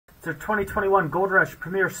So 2021 Gold Rush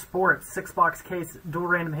Premier Sports 6-box case dual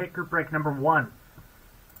random hit group break number 1.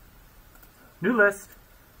 New list.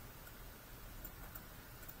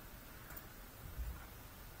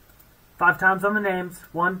 Five times on the names.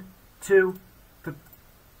 1, 2,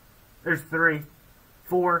 there's 3,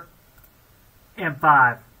 4, and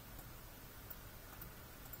 5.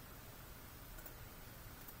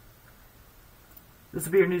 This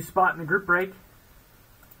will be your new spot in the group break.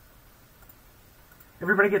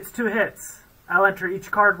 Everybody gets 2 hits. I'll enter each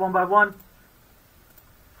card one by one.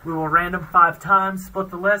 We will random 5 times, split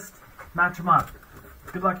the list, match them up.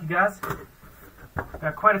 Good luck, you guys.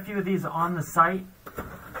 Got quite a few of these on the site,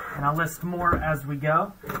 and I'll list more as we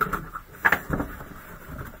go.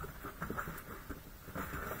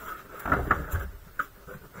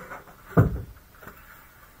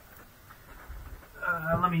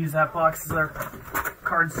 Let me use that box as our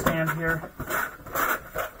card stand here.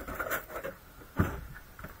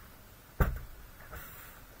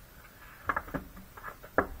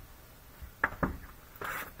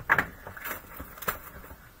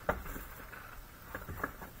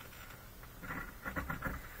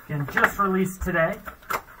 Again, just released today.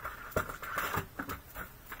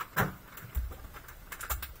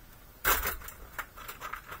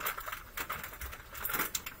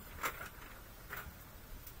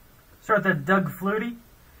 Start with the Doug Flutie,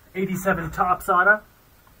 87 Topps Auto.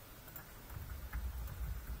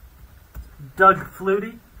 Doug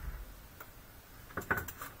Flutie.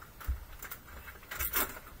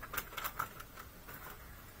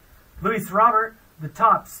 Luis Robert, the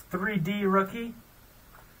Topps 3D rookie.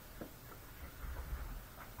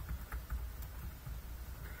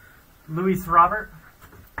 Luis Robert.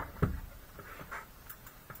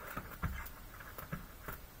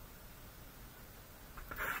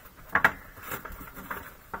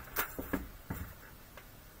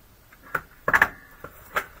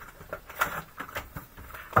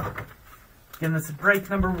 Again, this is break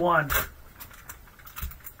number 1.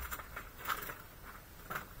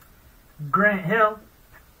 Grant Hill,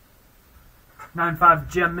 9.5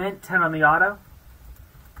 Gem Mint, 10 on the auto.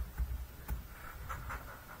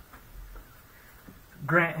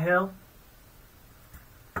 Grant Hill.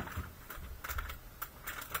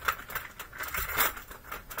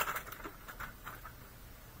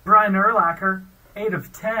 Brian Urlacher, 8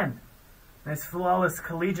 of 10. Nice flawless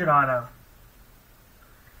collegiate auto.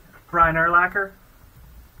 Brian Urlacher.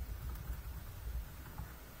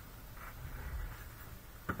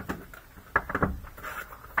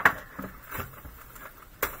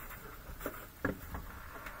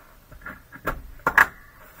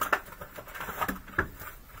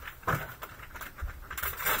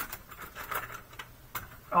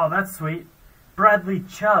 Oh, that's sweet. Bradley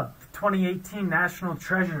Chubb, 2018 National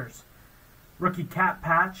Treasures. Rookie cap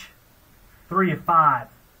patch, 3 of 5.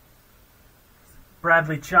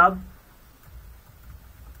 Bradley Chubb.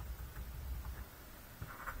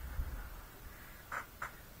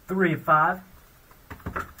 Three of 5.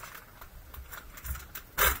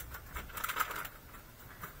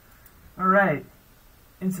 All right.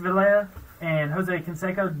 Insavilea and Jose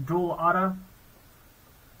Canseco dual auto.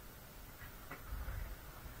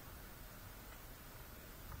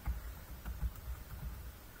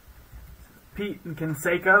 Pete and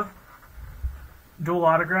Canseco dual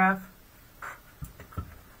autograph.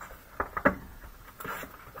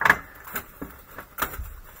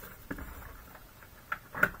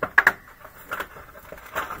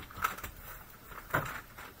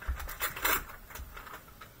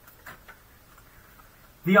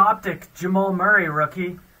 The Optic Jamal Murray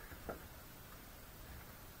rookie.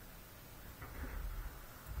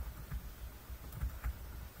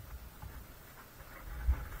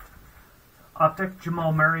 Optic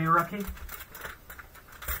Jamal Murray rookie.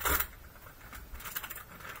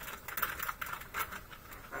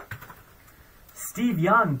 Steve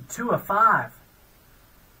Young, 2 of 5.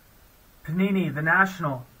 Panini, the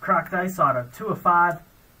National, cracked ice auto, 2 of 5.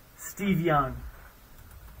 Steve Young.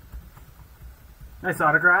 Nice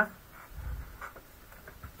autograph.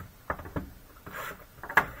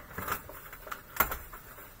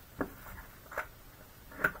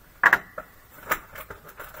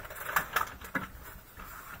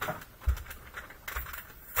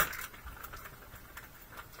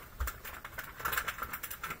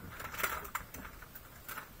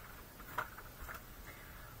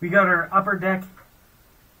 We got our Upper Deck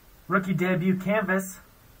rookie debut canvas.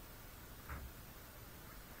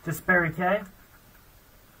 Just Barry K.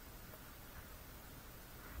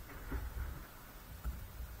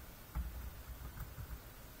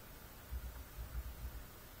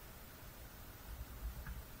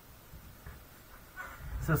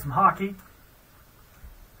 So some hockey.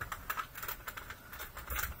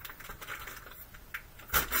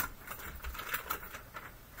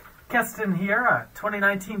 Keston Hiura,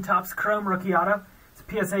 2019 Topps Chrome Rookie Auto.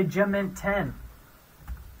 It's PSA Gem Mint 10.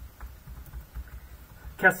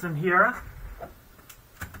 Keston Hiura.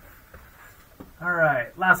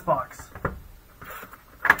 Alright, last box.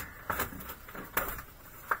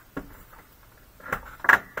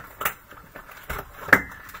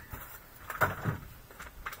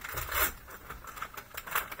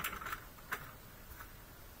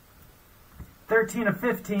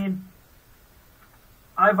 (13/15).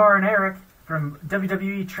 Ivar and Eric from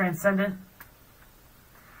WWE Transcendent.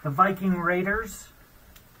 The Viking Raiders.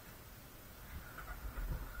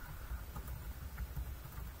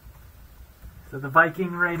 So the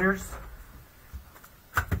Viking Raiders.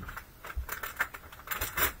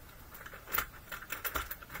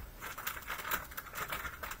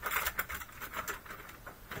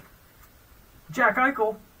 Jack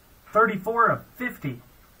Eichel, 34/50.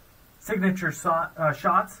 Signature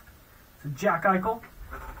shots. So Jack Eichel.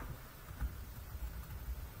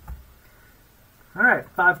 Alright,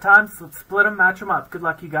 5 times. Let's split them, match them up. Good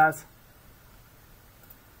luck, you guys.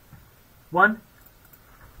 1,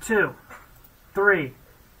 2, 3,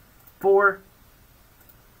 4,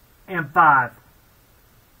 and 5.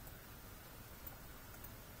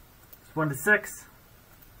 It's 1 to 6.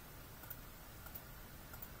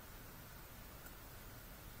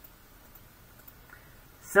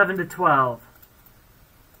 7 to 12. 12.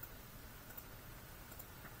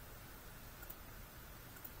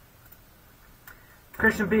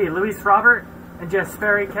 Christian B, Luis Robert, and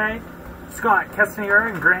Jesperi K. Scott Kestner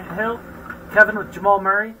and Grant Hill. Kevin with Jamal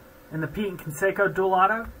Murray and the Pete and Canseco dual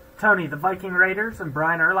auto. Tony, the Viking Raiders, and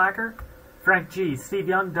Brian Urlacher. Frank G, Steve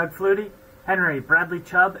Young, Doug Flutie, Henry, Bradley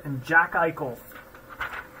Chubb, and Jack Eichel.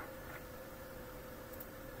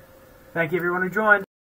 Thank you everyone who joined.